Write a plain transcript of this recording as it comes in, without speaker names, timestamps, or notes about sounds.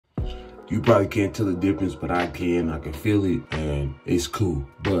You probably can't tell the difference, but I can feel it, and it's cool.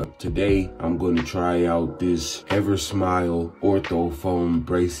 But today I'm going to try out this Eversmile Ortho Foam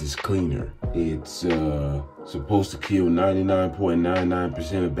Braces Cleaner. It's supposed to kill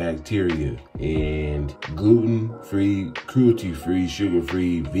 99.99% of bacteria, and gluten-free, cruelty-free,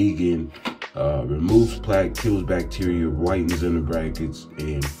 sugar-free, vegan, removes plaque, kills bacteria, whitens under brackets,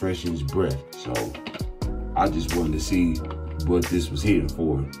 and freshens breath. So I just wanted to see what this was here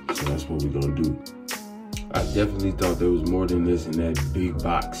for, so that's what we're gonna do. I definitely thought there was more than this in that big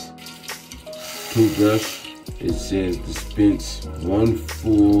box. Toothbrush, it says dispense 1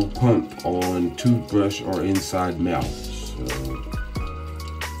 full pump on toothbrush or inside mouth. So,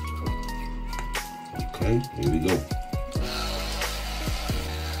 okay, here we go.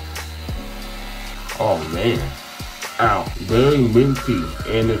 Oh man, ow, very minty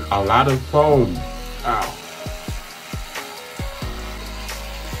and a lot of foam, ow.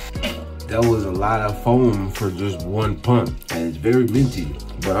 That was a lot of foam for just 1 pump, and it's very minty.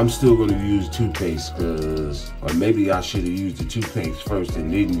 But I'm still gonna use toothpaste, or maybe I should have used the toothpaste first and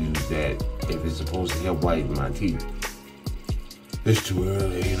then use that if it's supposed to help whiten my teeth. It's too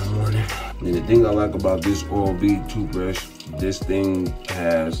early in the morning. And the thing I like about this Oral-B toothbrush, this thing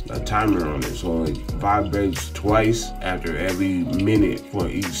has a timer on it, so it vibrates twice after every minute for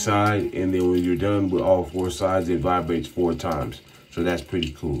each side, and then when you're done with all 4 sides, it vibrates 4 times. So that's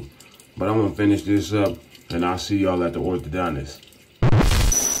pretty cool. But I'm gonna finish this up, and I'll see y'all at the orthodontist.